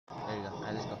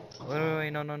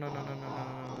no, no, no, no, no, no, no,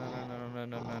 no, no, no,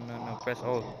 no, no, no, no. Press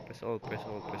O. Press O. Press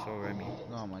O. Press O, Remy.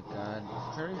 Oh my god.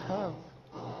 Hurry up.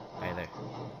 Right there.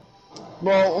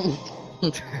 Bro.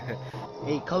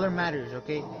 Hey, color matters,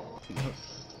 okay?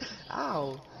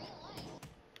 Ow.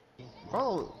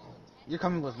 Bro, you're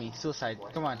coming with me. Suicide.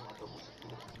 Come on.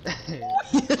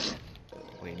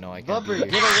 Wait, no, I can't. Bubber,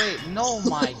 get away. No,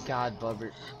 my god,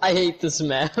 Bubber. I hate this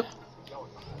map.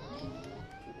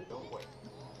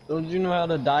 Don't you know how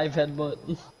to dive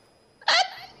headbutt?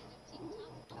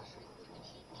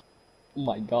 Oh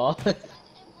my god.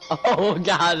 Oh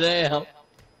god damn.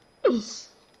 Just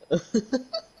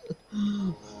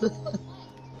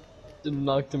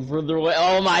knocked him further away.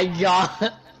 Oh my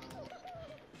god.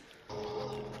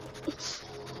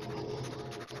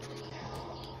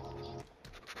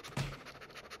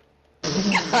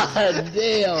 God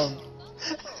damn.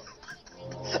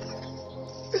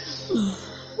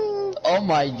 Oh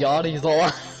my god, he's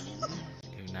alive.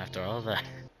 Even after all that.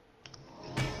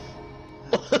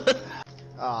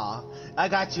 Aw, I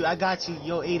got you,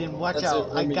 Yo, Aiden, watch That's out.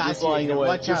 it, I Remy, got you're you, flying Aiden, away,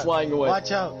 watch you're out. flying away.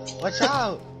 Watch out, watch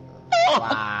out.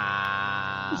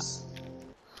 Wow.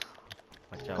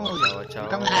 Watch out, Come on, watch out, you're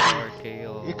watch coming out. with me.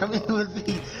 RKO. You're coming with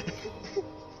me.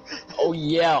 Oh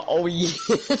yeah, oh yeah.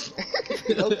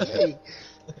 Okay.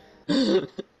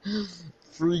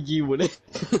 Freaky with it.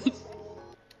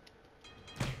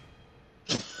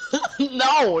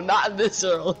 No, not this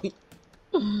early.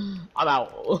 I'm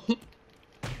out.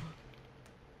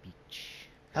 Beach.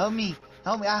 Help me,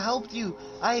 I helped you.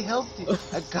 I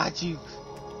got you.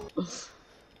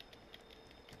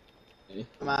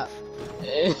 I'm out.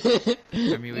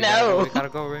 Remy, we No. gotta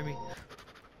go, Remy.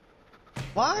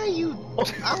 Why are you?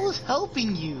 I was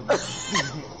helping you.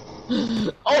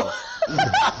 Oh.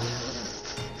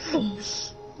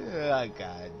 Oh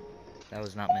god. That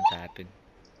was not meant to happen.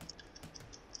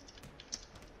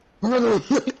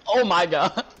 Oh my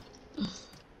god.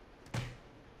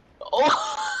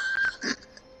 Oh.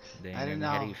 Dang, I don't Remy,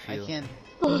 how do know. you I feel? can't.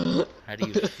 How do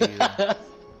you feel?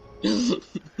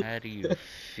 How do you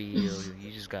feel?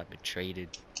 You just got betrayed.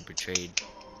 Betrayed.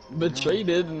 Betrayed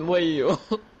it and way you. Is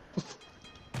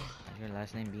your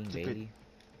last name being Stupid. Bailey?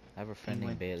 I have a friend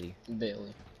named Bailey.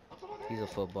 Bailey. He's a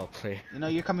football player. You know,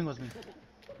 you're coming with me.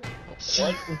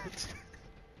 What?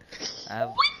 I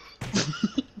have,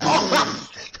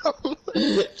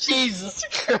 Jesus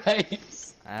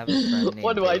Christ. I have a friend named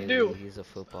What do I Bailey. do? He's a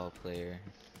football player.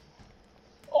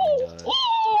 Oh. And,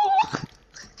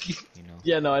 you know.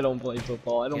 Yeah, no, I don't play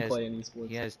football. I don't He has- play any sports.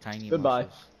 He has tiny Goodbye.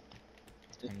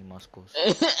 muscles.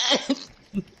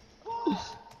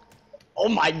 Oh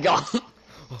my god.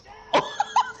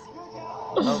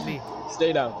 Help me.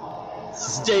 Stay down.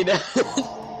 Stay down.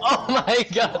 Oh my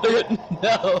god.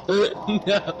 No.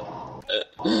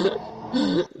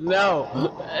 No.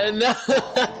 No.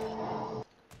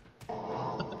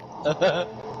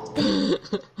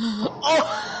 Oh.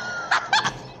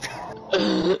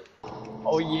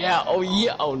 Oh yeah. Oh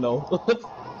yeah. Oh no.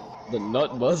 The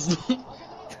nut bust.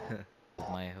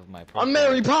 Of my I'm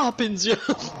Mary Poppins, yo.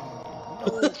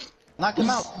 Knock him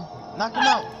out. Knock him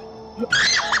out.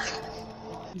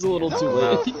 It's a little too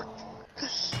No. late.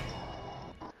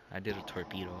 I did a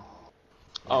torpedo.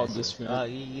 Oh, this man.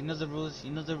 You know the rules.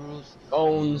 You know the rules. You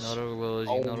Owns. know the rules,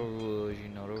 you know the rules, you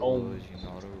know the rules, you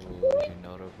know the rules, you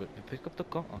know the rules. Pick up the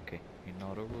gun. Okay, you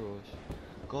know the rules.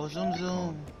 Go zoom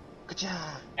zoom.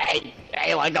 Ka-cha. Hey,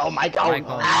 let go, my My cone.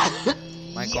 cone. Ah.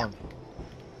 My Yeah. cone.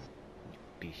 You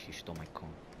bitch, you stole my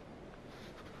cone.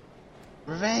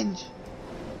 Revenge.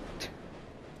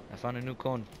 I found a new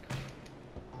cone.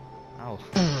 Ow.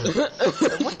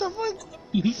 What the fuck?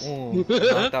 Oh,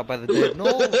 knocked out by the dead. No!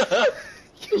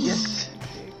 Yes.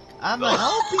 I'm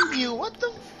helping you. What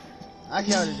the? I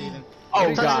shouted Aiden. Oh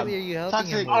What god. are you helping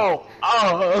him with? Oh.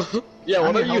 Yeah, I'm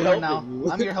what are your you helper helping now.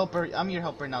 me? I'm your helper. I'm your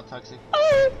helper now, Toxic.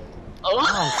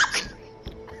 Oh.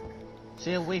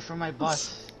 Stay away from my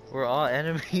boss. We're all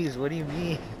enemies. What do you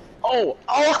mean? Oh.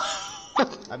 Oh.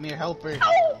 I'm your helper.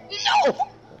 No.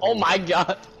 Oh my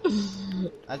god.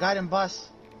 I got him, boss.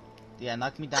 Yeah,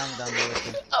 knock me down there with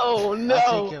him. Oh I'll no.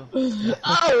 take him.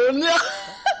 Oh no.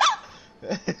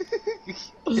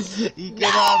 You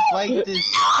cannot fight this.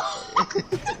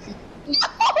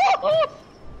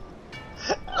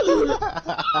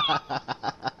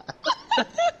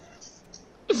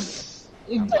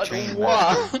 But trained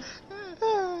why?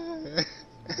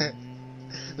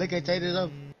 Look, I tied it up.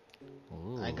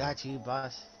 Ooh. I got you,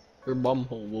 boss. Your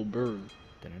bumhole will burn.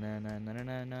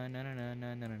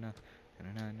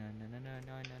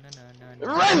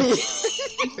 Remy!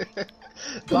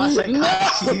 Boss, I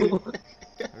got you.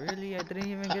 Really? I didn't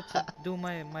even get to do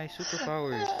my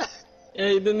superpowers. Yeah,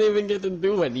 he didn't even get to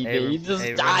do anything. Hey, he just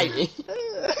hey, died.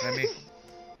 Remy.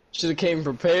 Should have came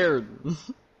prepared.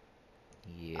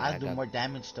 Yeah, I'll do more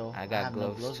damage though. I I got have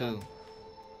no gloves too. on.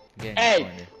 Get in Hey! your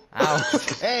corner. Ow!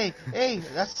 Hey,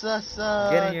 that's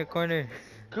Get in your corner.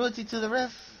 cruelty to the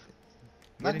ref.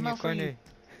 Get Knock in him your out for you. corner.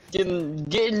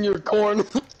 Get in your corner.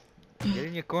 Get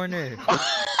in your corner.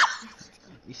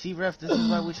 You see, ref, this is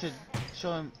why we should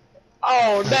show him.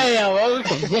 Oh damn!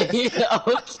 Okay,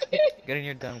 okay. Get in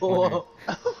your damn corner.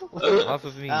 Whoa. Off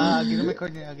of me. I'll get him a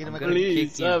corner. I'll get him a I'm corner. gonna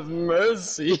Please kick you. have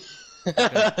mercy. I'm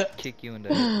gonna kick you in the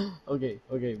head. Okay,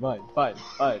 fine.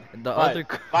 The Fine, other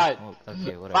fine. Oh,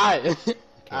 okay, whatever. Fine. Okay,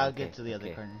 I'll okay, get to the other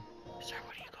okay. corner. Sir,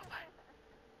 what do you go by?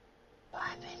 What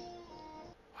happened?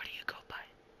 What do you go by?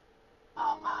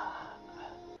 Oh,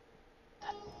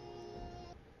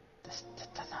 that's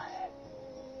not it.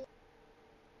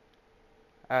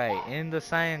 Alright, in the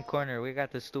cyan corner, we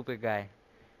got the stupid guy.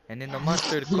 And in the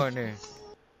mustard corner.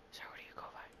 Sir, what do you go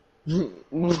by?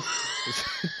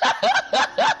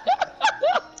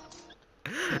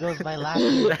 He goes by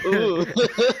laughing. Ooh.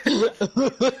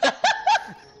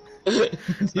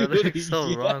 That looks so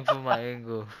wrong from my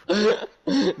angle.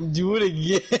 Do it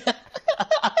again.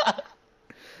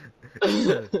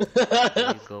 What do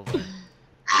you go by?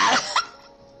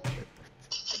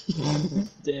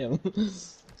 Damn.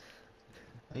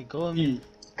 Hey, go at me.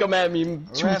 Come at me,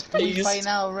 Ref, can we toothpaste. fight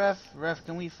now? Ref,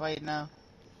 can we fight now?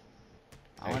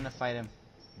 I want to fight him.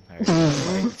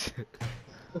 Alright.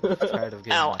 Tired of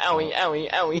getting Ow, my owie, fault owie,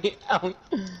 owie, owie.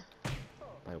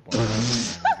 by one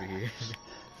man over here.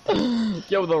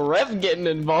 Yo, the ref getting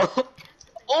involved.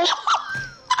 Oh!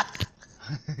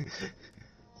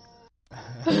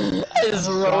 I just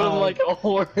rode him like a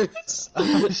horse.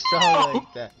 I'm strong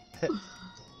like that.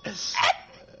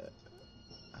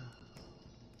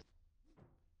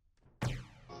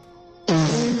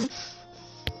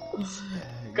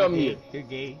 Come here. You're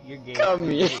gay. You're gay. Come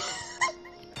you're here. gay.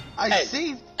 I Hey.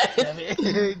 see. Damn it.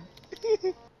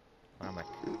 What am I?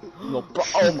 No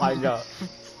oh my god.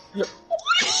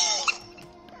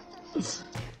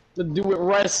 To do it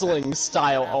wrestling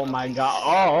style. Oh my god.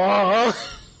 Oh.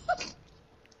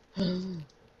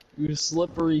 You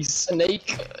slippery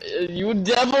snake. You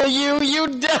devil, you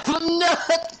devil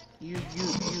nut. You.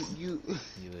 You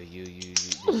did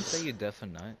you say you deaf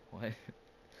and nut? What?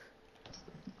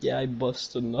 Yeah, I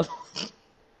busted nut.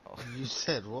 You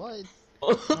said what?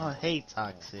 Oh, hey,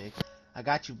 toxic. I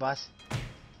got you, boss.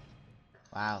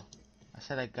 Wow. I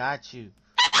said I got you.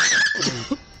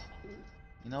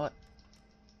 You know what?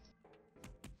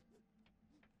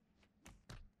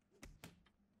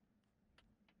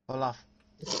 Hold off.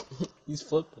 He's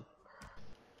flipping.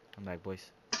 I'm back,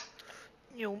 boys.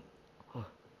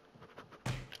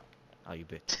 Oh, you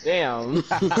bitch. Damn.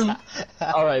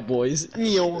 Alright, boys.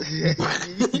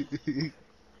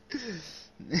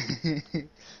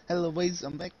 Hello, boys.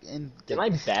 I'm back and Can I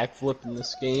backflip in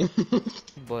this game?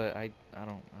 But I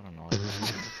don't know.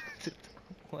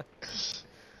 What?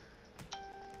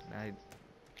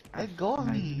 let go of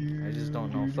me. I just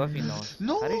don't know. Fluffy knows.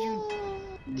 No. How did you?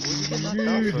 Where'd you get knocked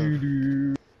out from?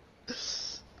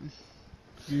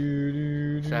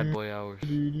 Sad boy hours.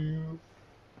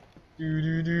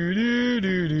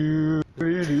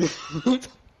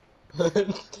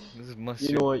 This is mustard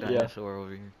You know what, yeah. dinosaur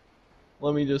over here.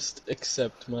 Let me just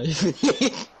accept my.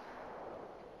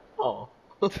 Oh.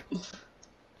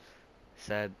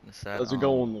 Sad. How's it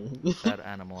going there? Sad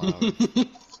animal hours.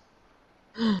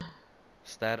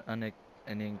 Sad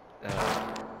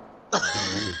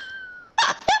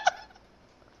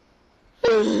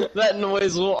That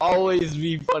noise will always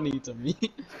be funny to me.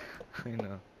 I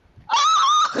know.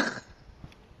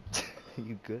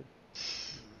 You good?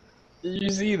 Did you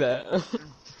see that?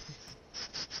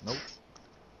 Nope.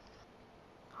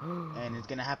 And it's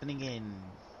gonna happen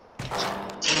again.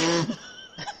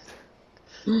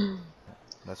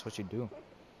 That's what you do.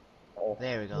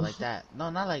 There we go, like that. No,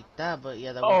 not like that, but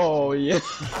yeah, that Oh works. yeah.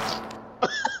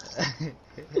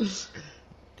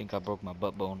 Think I broke my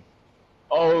butt bone.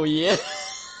 Oh yeah.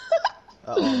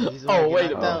 Uh-oh, he's Oh gonna wait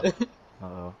get a knocked minute.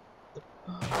 Uh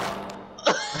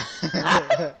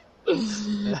out.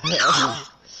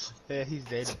 Yeah, he's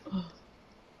dead.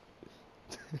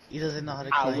 He doesn't know how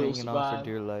to I climb. will Hanging on for survive.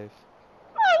 dear life.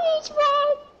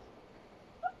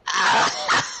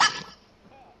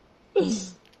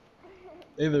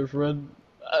 Hey there, friend.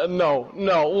 No,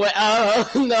 wait,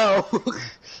 no.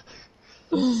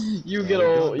 You get we're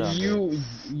a doing that,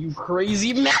 you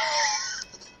crazy man.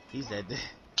 He's dead.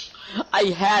 I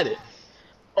had it.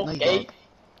 No, you Okay. don't.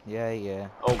 Yeah.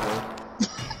 Oh boy.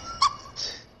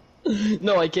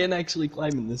 No, I can't actually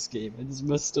climb in this game. I just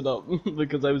messed it up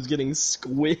because I was getting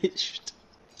squished.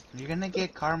 You're gonna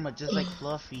get karma just like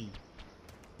Fluffy.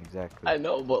 Exactly. I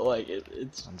know, but like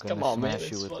it's I'm gonna come on, man,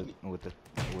 smash you it's with funny. with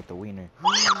the wiener.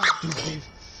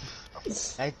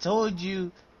 I told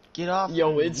you, get off.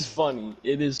 Yo, me. it's funny.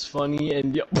 It is funny,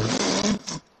 and yo.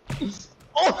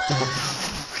 Oh!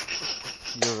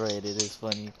 You're right. It is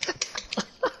funny.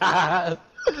 I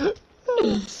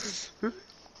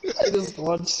just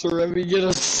watched Remy get a.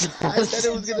 I said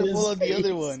it was gonna pull out the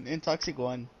other one. In Toxic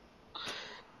one.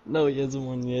 No, he hasn't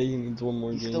won yet. He needs one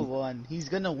more He game. still won. He's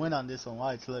gonna win on this one.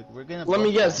 Watch, look, we're gonna. Let me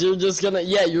both guess. die. You're just gonna.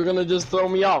 Yeah, you're gonna just throw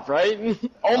me off, right?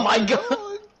 Oh my god.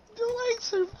 No, I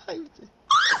survived.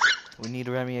 We need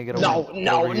Remy to get a No, win.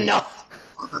 no, Over here. no.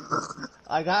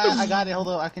 I got it. Hold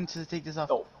on, I can just take this off.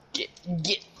 No. Get.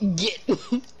 Get.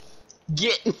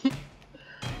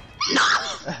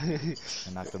 I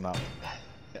knocked him out.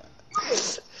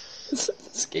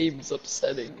 This game's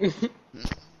upsetting.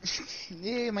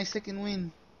 Yay, my second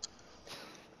win.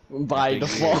 By Thank you.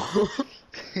 default.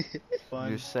 Fun.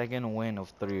 Your second win of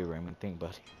 3, Remy. Think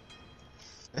about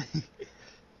it.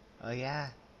 Oh yeah.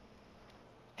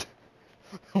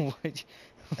 Why'd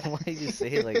you say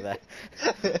it like that?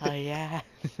 Oh yeah.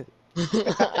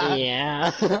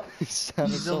 Yeah. He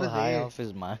sounded He's so over high there. off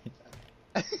his mind.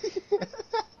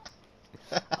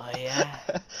 Oh yeah.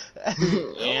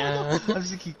 Yeah. I'm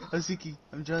sinking.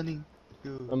 I'm drowning.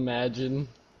 Yo. Imagine.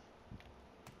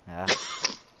 Yeah.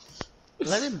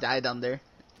 Let him die down there.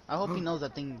 I hope he knows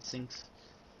that thing sinks.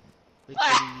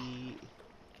 Victory.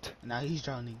 Now he's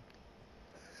drowning.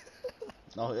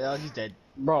 Oh yeah, he's dead.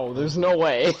 Bro, there's no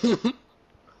way.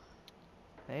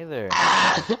 Hey there.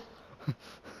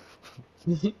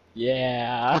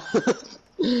 Yeah.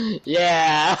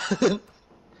 Yeah.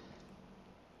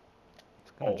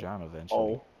 It's gonna drown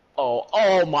eventually.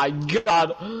 Oh my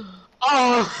god.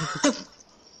 Oh.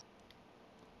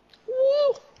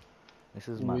 Woo. This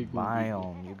is my Wiggle,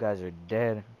 biome. You guys are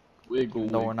dead. Wiggle,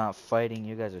 Even though we're wiggle. not fighting,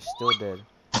 you guys are still dead.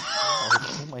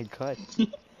 Oh my god.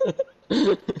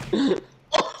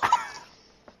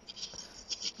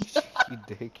 You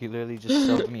dick, you literally just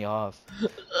subbed me off.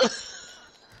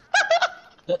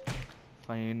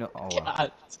 Fine, you know. Oh, wow.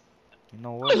 God. You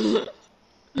know what?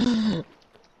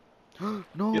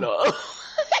 No! You know.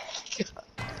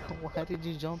 Why did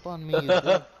you jump on me? You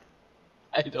dick?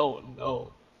 I don't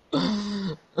know.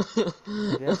 If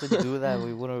you had to do that,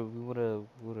 we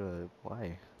would've.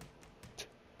 Why?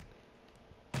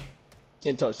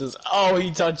 Can't touch this. Oh,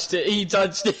 he touched it. He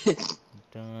touched it.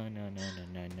 Dun, dun, dun,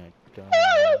 dun, dun, dun, dun.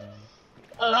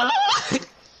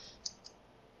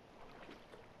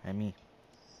 Remy.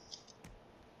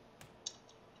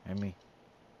 Remy.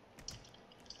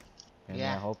 Remy,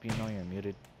 Yeah. I hope you know you're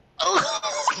muted.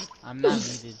 I'm not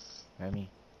muted. Remy.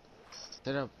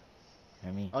 Shut up.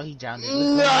 Remy. Oh, he drowned.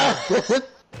 No.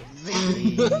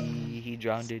 He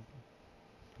drowned it.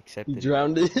 Accepted He it.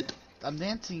 drowned it. I'm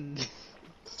dancing.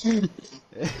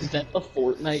 Is that the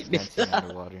Fortnite? Dancing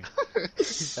underwater.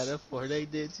 Is that a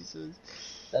Fortnite dance? He says. Is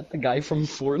that the guy from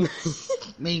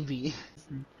Fortnite? Maybe.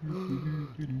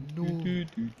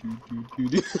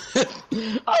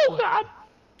 Oh god.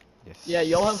 Yes. Yeah,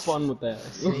 y'all have fun with that.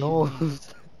 No.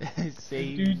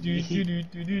 Save me. Save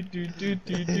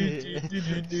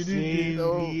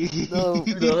No, me. no.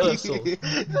 The hustle.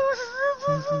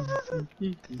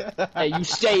 Hey, you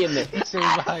stay in there.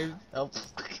 Survive. Help.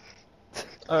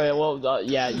 Alright, well,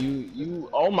 yeah, you.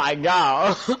 Oh my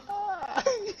god. I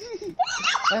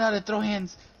know how to throw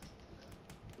hands.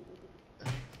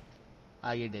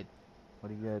 Ah, you're dead. What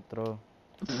do you gotta throw?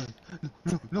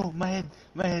 No, my head.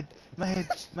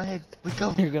 Wake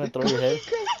up. You're gonna throw your head?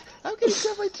 I'm gonna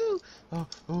grab my too.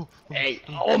 Oh. Hey,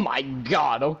 oh my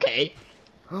god, okay.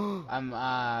 I'm,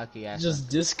 okay, yeah. Just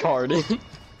discard it.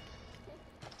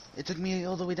 It took me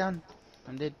all the way down.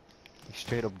 I'm dead. You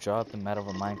straight up dropped him out of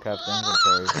a Minecraft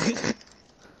inventory.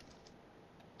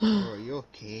 Oh, are you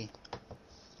okay? I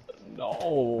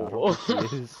No. don't know if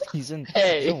he is. He's in,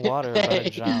 Hey, he's in water, about to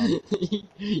drown.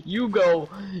 You go.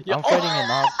 I'm fighting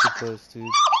an octopus, dude.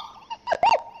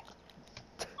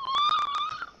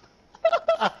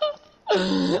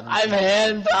 I'm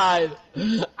hand tied.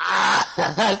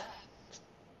 Ah.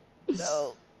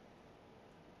 No.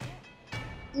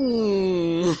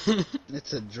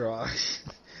 It's a draw.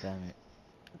 Damn it.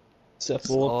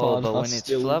 Cephalopod Oh, but when it's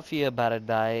hostility. Fluffy about to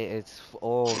die, it's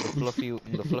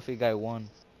the fluffy guy won.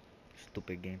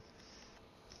 Stupid game.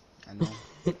 I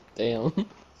know. Damn.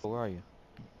 Where are you?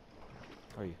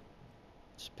 Where are you?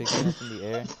 Just pick me up in the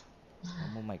air. I'll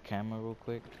move my camera real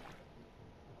quick.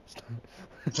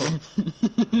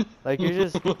 Like you're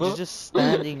just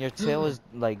standing. Your tail is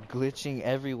like glitching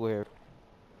everywhere.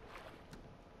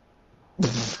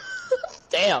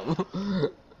 Damn.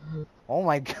 Oh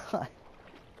my god.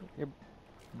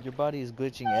 Your body is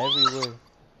glitching everywhere.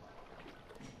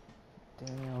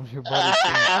 Damn, your body's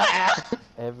glitching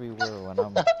everywhere when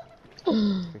I'm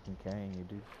freaking carrying you,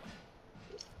 dude.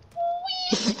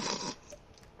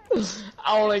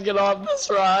 I wanna get off this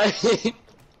ride.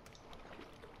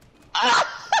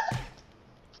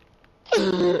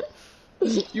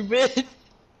 You bitch.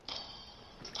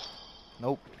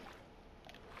 Nope.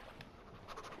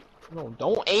 No,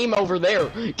 don't aim over there.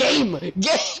 Game!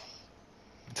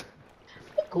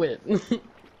 Quit.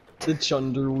 The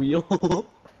chunder wheel.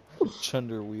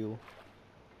 Chunder wheel.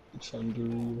 Chunder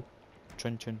wheel.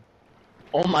 Chun chun.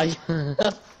 Oh my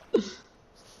god.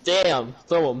 Damn.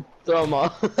 Throw him. Throw him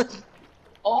off.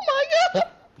 Oh my god.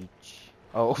 Beach.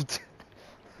 Oh.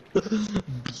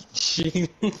 Beaching.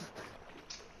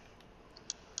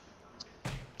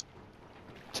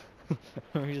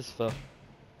 We just fell.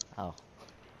 Ow.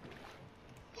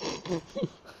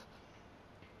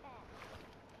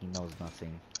 He knows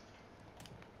nothing.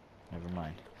 Never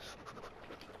mind.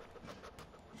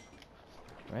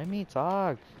 Remy,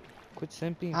 talk. Quit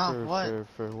simping what?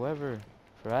 for whoever.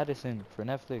 For Addison, for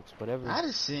Netflix, whatever.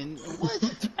 Addison?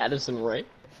 What? Addison, right?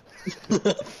 I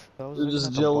was You're looking just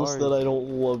at the jealous that bars. I don't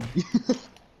love you.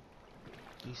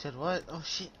 You said what? Oh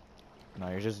shit. No,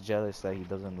 you're just jealous that he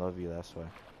doesn't love you. That's why.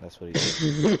 That's what he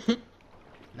said.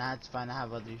 Nah, it's fine. I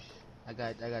have others. I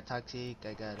got Toxic.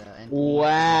 I got Anthony.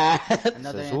 What?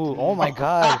 Another Says, Anthony. "Ooh, oh my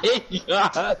god.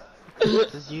 God.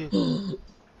 This is you.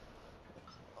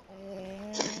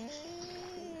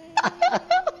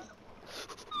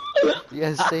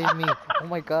 Yes, save me. Oh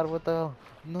my god, what the hell?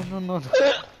 No, no, no,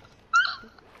 no.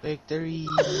 Victory.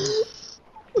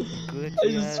 Good, I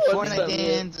yes. just watched Fortnite that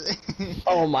dance.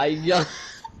 Oh my god.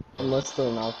 Unless they're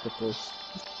an octopus.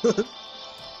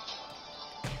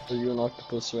 Are you an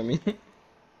octopus, Remy?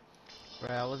 Bro,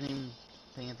 I wasn't even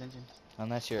paying attention.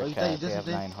 Unless you're Oh, a you thought you cat, did they have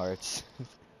something? 9 hearts.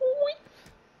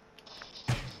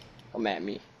 Come at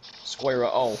me. Square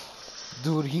oh.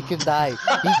 Dude, he can die.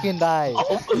 He can die.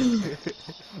 Oh.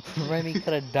 Remy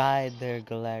could have died there,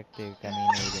 Galactic. I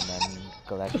mean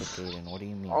Galactic Aiden. What do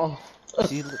you mean? Oh.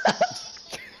 See,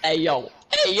 Hey yo.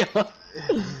 Hey yo.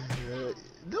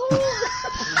 No.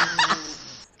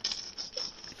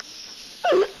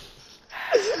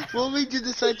 What made you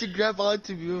decide to grab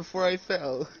onto me before I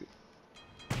fell?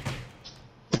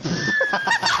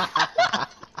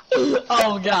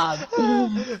 Oh god.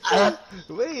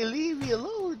 Wait, leave me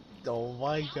alone. Oh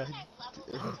my god.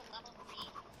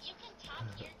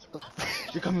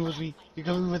 You're coming with me. You're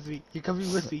coming with me. You're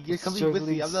coming with me. You're coming with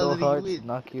me. struggling I'm not so letting hard you to win.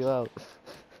 knock you out.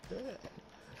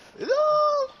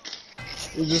 No.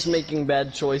 You're just making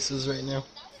bad choices right now.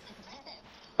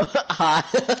 Hi.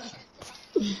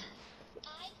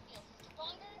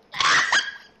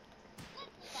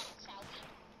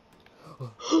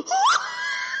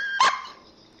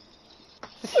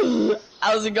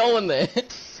 How's it going there?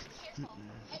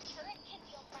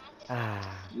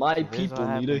 Ah, My so this is people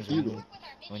what need a happens hero.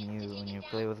 when you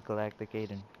play with Galactic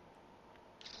Aiden.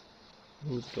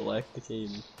 Who's Galactic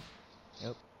Aiden?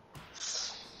 Yep.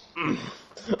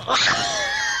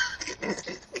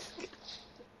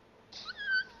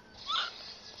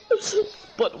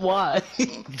 But why?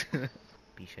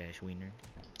 Bitch ass wiener.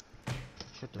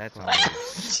 Shut the That's fuck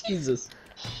always. Jesus.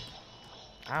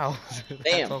 Ow. Damn.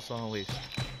 That's also always.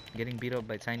 Getting beat up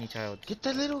by tiny child. Get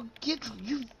that little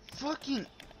you fucking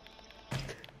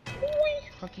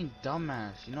fucking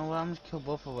dumbass. You know what? I'm gonna kill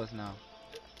both of us now.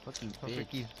 Fucking Oh, frick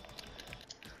bitch. you.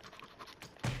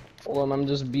 Hold on, I'm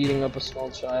just beating up a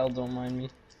small child, don't mind me.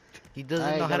 He doesn't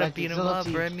Alright, know how to Galactic, beat him still up up,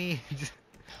 to you. Remy.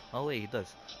 Oh wait, he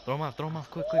does. Throw him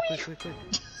off, quick.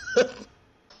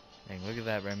 Dang, look at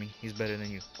that, Remy. He's better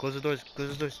than you. Close the doors,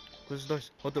 close the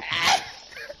doors. Hold up.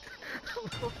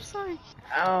 I'm sorry.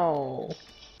 Ow.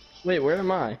 Wait, where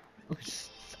am I?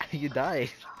 You died.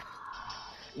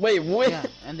 Wait, wait. Yeah,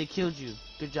 and they killed you.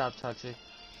 Good job, Toxic.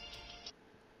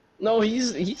 No,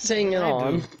 he's hanging I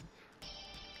on. do.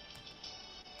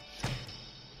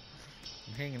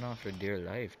 I'm hanging on for dear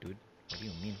life, dude. What do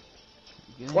you mean?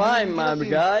 Climb, Get my up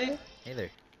here. guy. Hey there.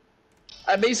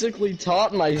 I basically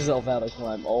taught myself how to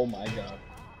climb. Oh my god.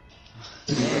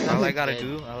 All I gotta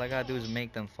Dead. do is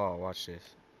make them fall. Watch this.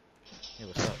 Hey,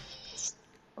 what's up?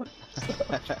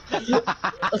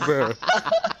 Bro.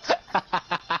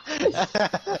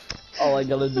 All I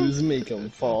gotta do is make him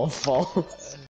fall.